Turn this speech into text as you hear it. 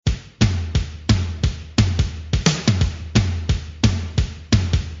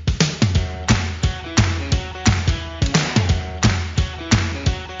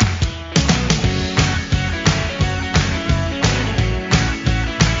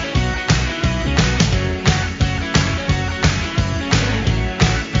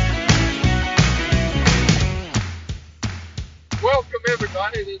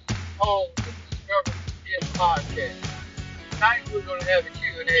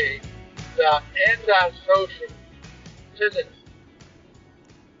me about antisocial tendencies.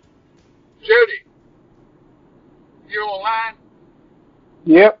 Jody, you online?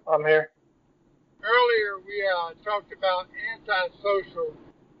 Yep, I'm here. Earlier we talked about antisocial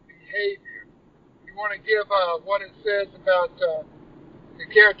behavior. You want to give what it says about the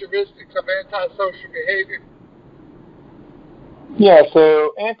characteristics of antisocial behavior? Yeah,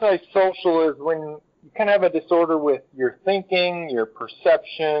 so antisocial is when you kind of have a disorder with your thinking, your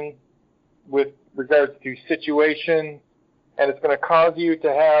perception, with regards to situation, and it's going to cause you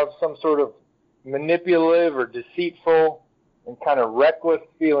to have some sort of manipulative or deceitful and kind of reckless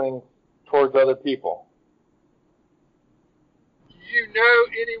feelings towards other people. Do you know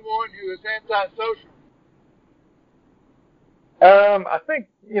anyone who is antisocial? I think,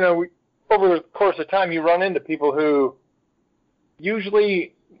 over the course of time, you run into people who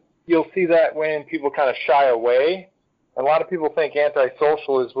usually you'll see that when people kind of shy away. A lot of people think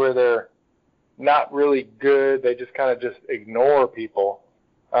antisocial is where they're not really good. They just kind of just ignore people.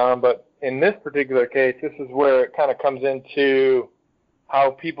 But in this particular case, this is where it kind of comes into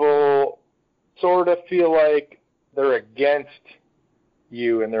how people sort of feel like they're against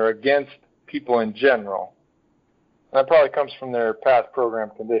you and they're against people in general. And that probably comes from their past program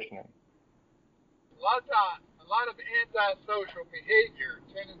conditioning. A lot of antisocial behavior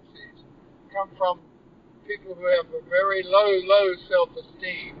tendencies come from people who have a very low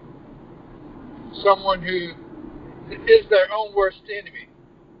self-esteem. Someone who is their own worst enemy,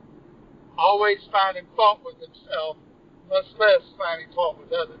 always finding fault with themselves, much less finding fault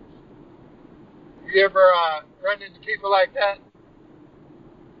with others. You ever run into people like that?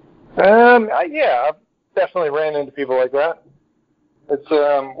 Yeah, I've definitely ran into people like that. It's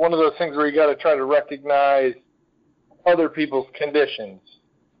one of those things where you got to try to recognize other people's conditions.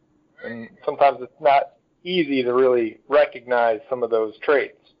 And sometimes it's not easy to really recognize some of those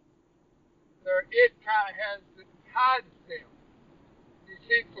traits. It kind of hides them,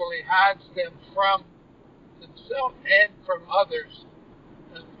 deceitfully hides them from themselves and from others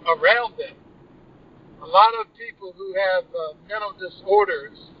around them. A lot of people who have mental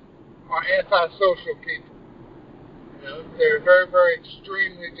disorders are antisocial people. They're very, very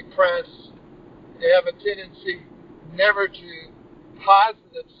extremely depressed. They have a tendency never to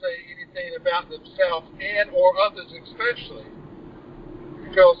positive say anything about themselves and or others especially.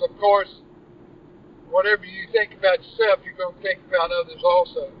 Because, of course, whatever you think about yourself, you're going to think about others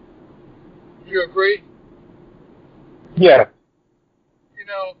also. Do you agree? Yeah.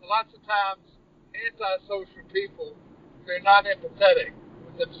 Lots of times, antisocial people, they're not empathetic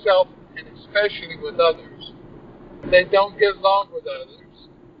with themselves and especially with others. They don't get along with others.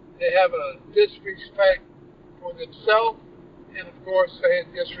 They have a disrespect for themselves, and of course, they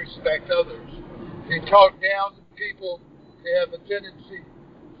disrespect others. They talk down to people. They have a tendency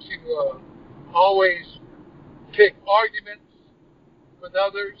to always pick arguments with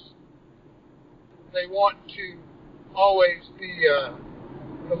others. They want to always be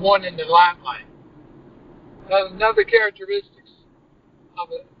the one in the limelight. Another characteristic of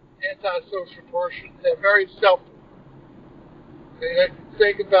an antisocial person, they're very selfish. They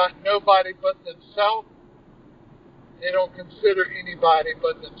think about nobody but themselves. They don't consider anybody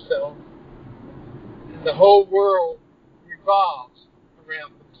but themselves. And the whole world revolves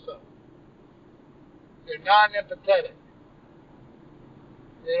around themselves. They're non-empathetic.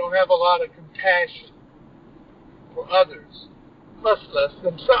 They don't have a lot of compassion for others, much less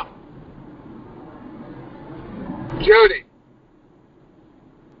themselves. Jody.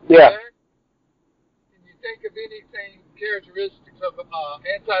 Yeah. Can you think of anything characteristics of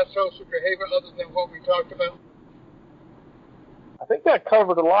antisocial behavior other than what we talked about? I think that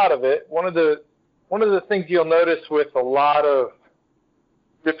covered a lot of it. One of the things you'll notice with a lot of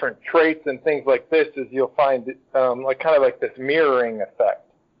different traits and things like this is you'll find like this mirroring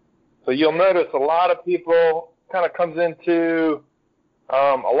effect. So you'll notice a lot of people kind of comes into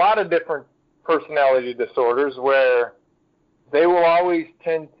a lot of different personality disorders where they will always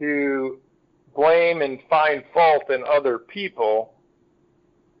tend to blame and find fault in other people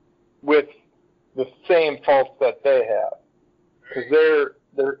with the same faults that they have. Because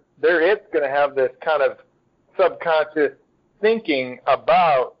it's going to have this kind of subconscious thinking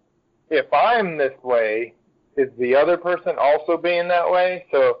about, if I'm this way, is the other person also being that way?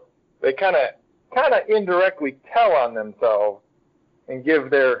 So they kind of indirectly tell on themselves and give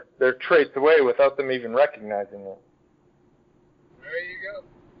their traits away without them even recognizing it. There you go.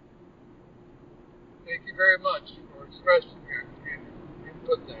 Thank you very much for expressing your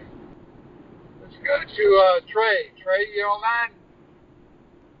input there. Let's go to Trey. Trey, you online?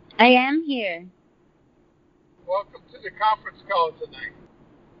 I am here. Welcome to the conference call tonight.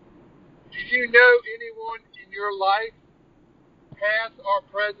 Do you know anyone in your life, past or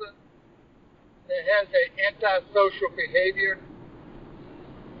present, that has an antisocial behavior?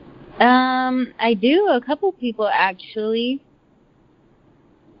 I do. A couple people, actually.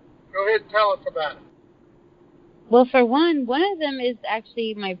 Go ahead and tell us about it. Well, for one of them is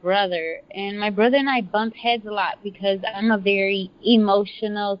actually my brother. And my brother and I bump heads a lot because I'm a very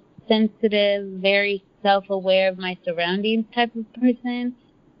emotional, sensitive, very self-aware of my surroundings type of person.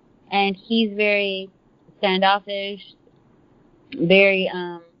 And he's very standoffish, very,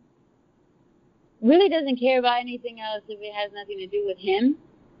 really doesn't care about anything else if it has nothing to do with him.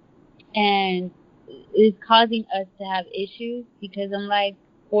 And it's causing us to have issues because I'm like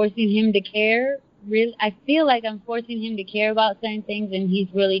forcing him to care. Really, I feel like I'm forcing him to care about certain things, and he's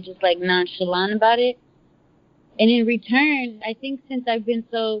really just like nonchalant about it. And in return, I think since I've been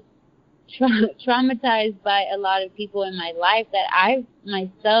so traumatized by a lot of people in my life that I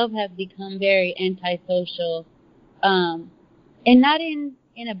myself have become very antisocial, and not in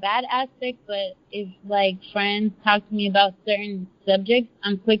a bad aspect, but if like friends talk to me about certain subjects,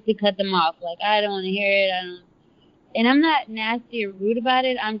 I'm quick to cut them off. Like, I don't want to hear it. And I'm not nasty or rude about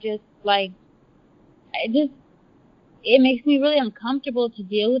it. I'm just like, it makes me really uncomfortable to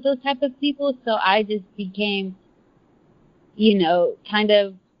deal with those type of people. So I just became,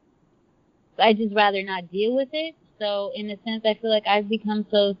 I just rather not deal with it. So in a sense, I feel like I've become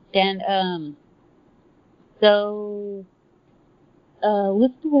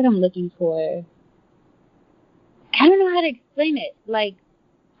what's the word I'm looking for? I don't know how to explain it. Like,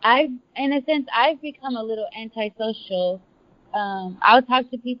 in a sense, I've become a little antisocial. I'll talk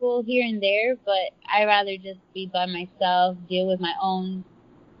to people here and there, but I rather just be by myself, deal with my own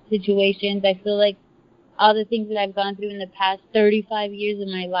situations. I feel like all the things that I've gone through in the past 35 years of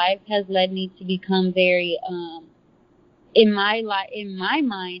my life has led me to become very, in my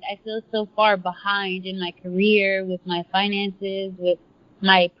mind, I feel so far behind in my career, with my finances, with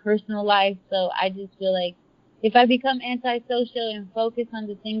my personal life. So I just feel like if I become antisocial and focus on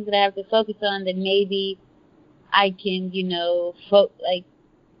the things that I have to focus on, then maybe I can,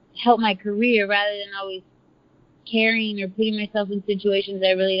 help my career rather than always carrying or putting myself in situations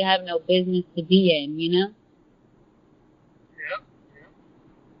I really have no business to be in, Yeah.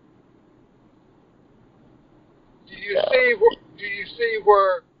 Do you see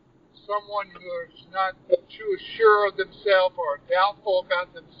where someone who's not too sure of themselves or doubtful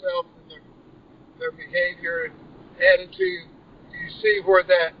about themselves and their behavior and attitude, do you see where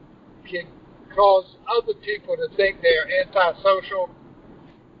that can cause other people to think they're antisocial?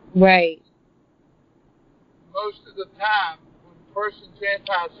 Right. Most of the time, when a person's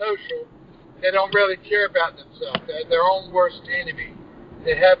antisocial, they don't really care about themselves. They're their own worst enemy.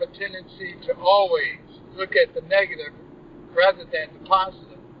 They have a tendency to always look at the negative rather than the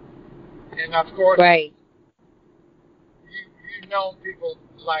positive. And of course, right. You've known people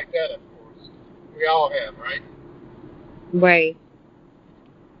like that, of course. We all have, right? Right.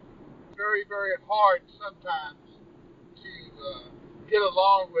 Very, very hard sometimes to get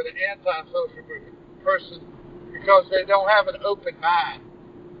along with an antisocial person because they don't have an open mind.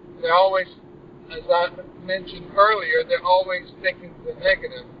 They're always, as I mentioned earlier, they're always thinking the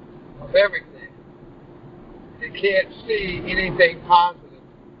negative of everything. They can't see anything positive,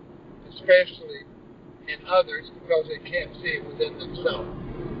 especially in others, because they can't see it within themselves.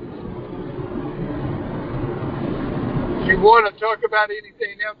 Do you want to talk about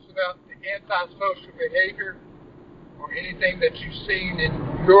anything else about the antisocial behavior or anything that you've seen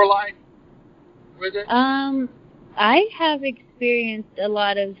in your life with it? I have experienced a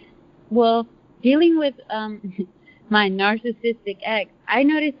lot of, dealing with my narcissistic ex. I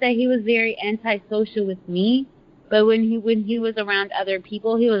noticed that he was very antisocial with me, but when he was around other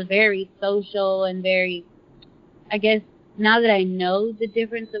people, he was very social and very, I guess, now that I know the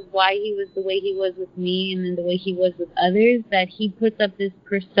difference of why he was the way he was with me and then the way he was with others, that he puts up this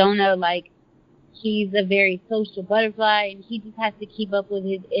persona like he's a very social butterfly and he just has to keep up with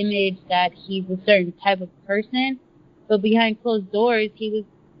his image that he's a certain type of person. But behind closed doors, he was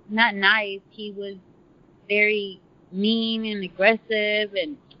not nice. He was very mean and aggressive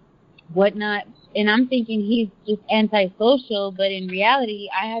and whatnot. And I'm thinking he's just antisocial, but in reality,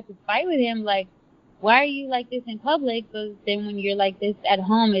 I had to fight with him like, why are you like this in public? But then when you're like this at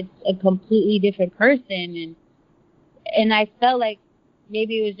home, it's a completely different person. And I felt like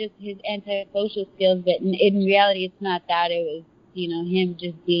maybe it was just his antisocial skills, but in reality, it's not that. It was, him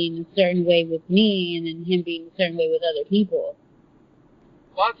just being a certain way with me and then him being a certain way with other people.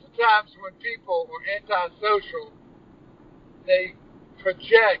 Lots of times when people are antisocial, they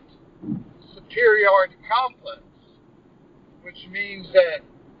project superiority complex, which means that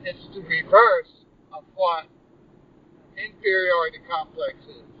It's the reverse of what inferiority complex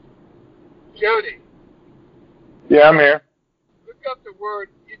is. Jody, Yeah, I'm here. look up the word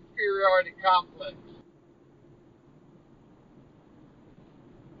inferiority complex.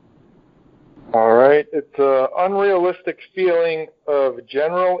 All right. It's an unrealistic feeling of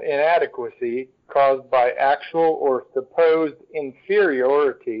general inadequacy caused by actual or supposed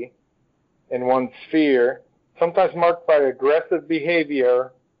inferiority in one's sphere, sometimes marked by aggressive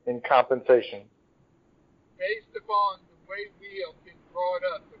behavior and compensation. Based upon the way we have been brought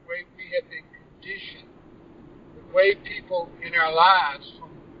up, the way we have been conditioned, the way people in our lives from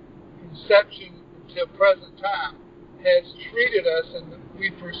conception until present time has treated us, and we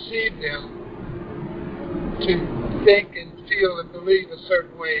perceive them to think and feel and believe a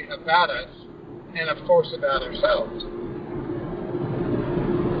certain way about us and, of course, about ourselves.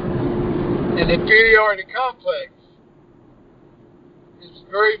 An inferiority complex is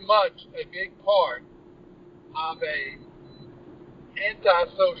very much a big part of a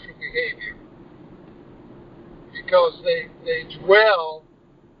antisocial behavior because they dwell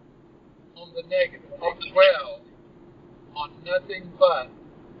on the negative. They dwell on nothing but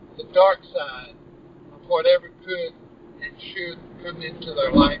the dark side of whatever could and should come into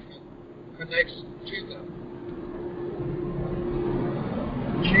their life and connects to them.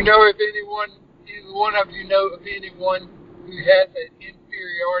 Do you know if anyone, either one of you know of anyone who has an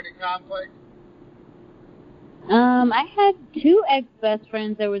inferiority complex? I had two ex-best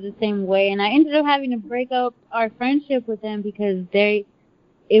friends that were the same way, and I ended up having to break up our friendship with them because it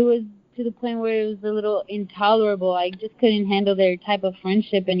was to the point where it was a little intolerable. I just couldn't handle their type of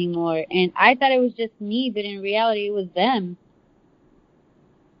friendship anymore, and I thought it was just me, but in reality it was them.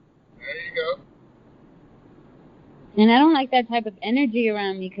 There you go. And I don't like that type of energy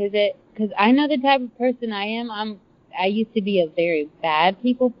around me because I know the type of person I am. I used to be a very bad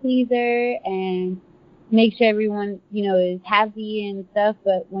people pleaser and make sure everyone, is happy and stuff.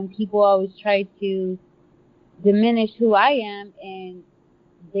 But when people always try to diminish who I am and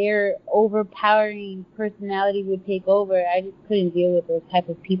their overpowering personality would take over, I just couldn't deal with those type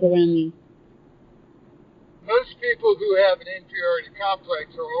of people around me. Most people who have an inferiority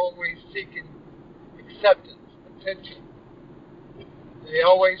complex are always seeking acceptance, attention. They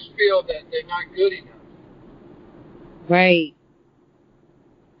always feel that they're not good enough. Right.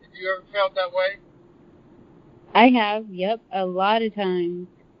 Have you ever felt that way? I have, yep, a lot of times.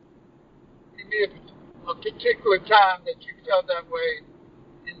 Give me a particular time that you felt that way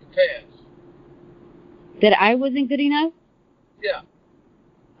in the past. That I wasn't good enough? Yeah.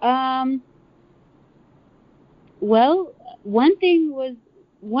 Well, one thing was,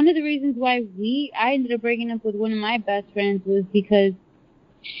 one of the reasons why I ended up breaking up with one of my best friends was because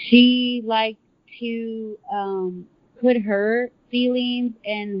she liked to put her feelings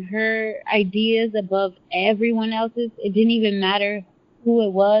and her ideas above everyone else's. It didn't even matter who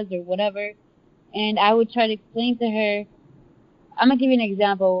it was or whatever. And I would try to explain to her, I'm going to give you an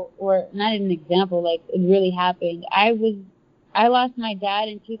example, or not an example, like it really happened. I lost my dad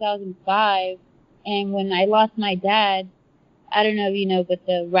in 2005, and when I lost my dad, I don't know if you know, but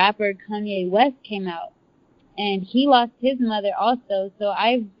the rapper Kanye West came out, and he lost his mother also, so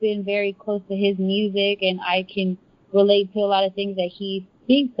I've been very close to his music, and I can relate to a lot of things that he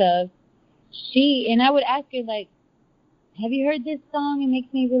speaks of. And I would ask her, like, have you heard this song? It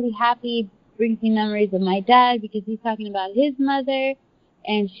makes me really happy. It brings me memories of my dad because he's talking about his mother.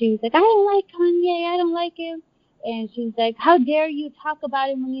 And she was like, I don't like Kanye. I don't like him. And she was like, how dare you talk about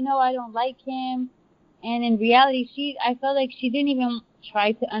him when you know I don't like him? And in reality, I felt like she didn't even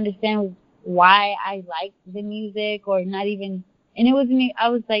try to understand why I liked the music or not even. And it wasn't me. I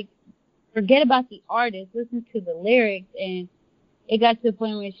was like, forget about the artist, listen to the lyrics. And it got to the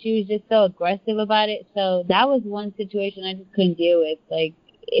point where she was just so aggressive about it. So that was one situation I just couldn't deal with. Like,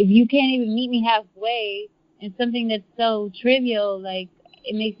 if you can't even meet me halfway in something that's so trivial, like,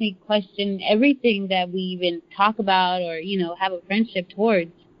 it makes me question everything that we even talk about or, have a friendship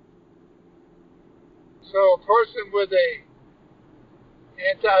towards. So a person with a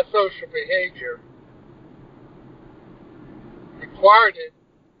antisocial behavior acquired it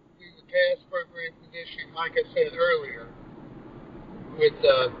through the past program conditioning, like I said earlier, with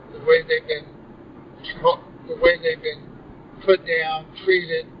the way they've been put down,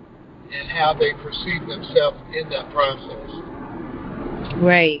 treated, and how they perceive themselves in that process.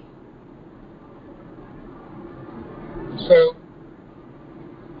 Right. So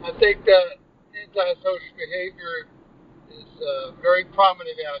I think that antisocial behavior is very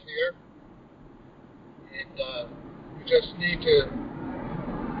prominent out here, and we just need to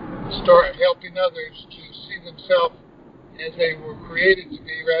start helping others to see themselves as they were created to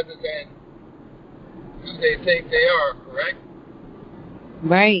be rather than who they think they are, correct?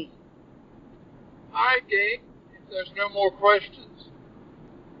 Right. All right, gang. If there's no more questions,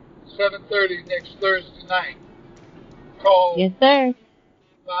 7:30 next Thursday night. Call Yes, sir.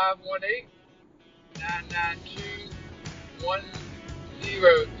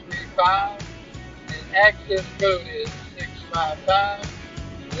 518-992-1035, and access code is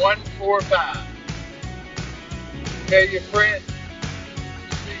 655-145. Tell your friends.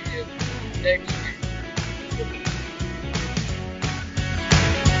 See you next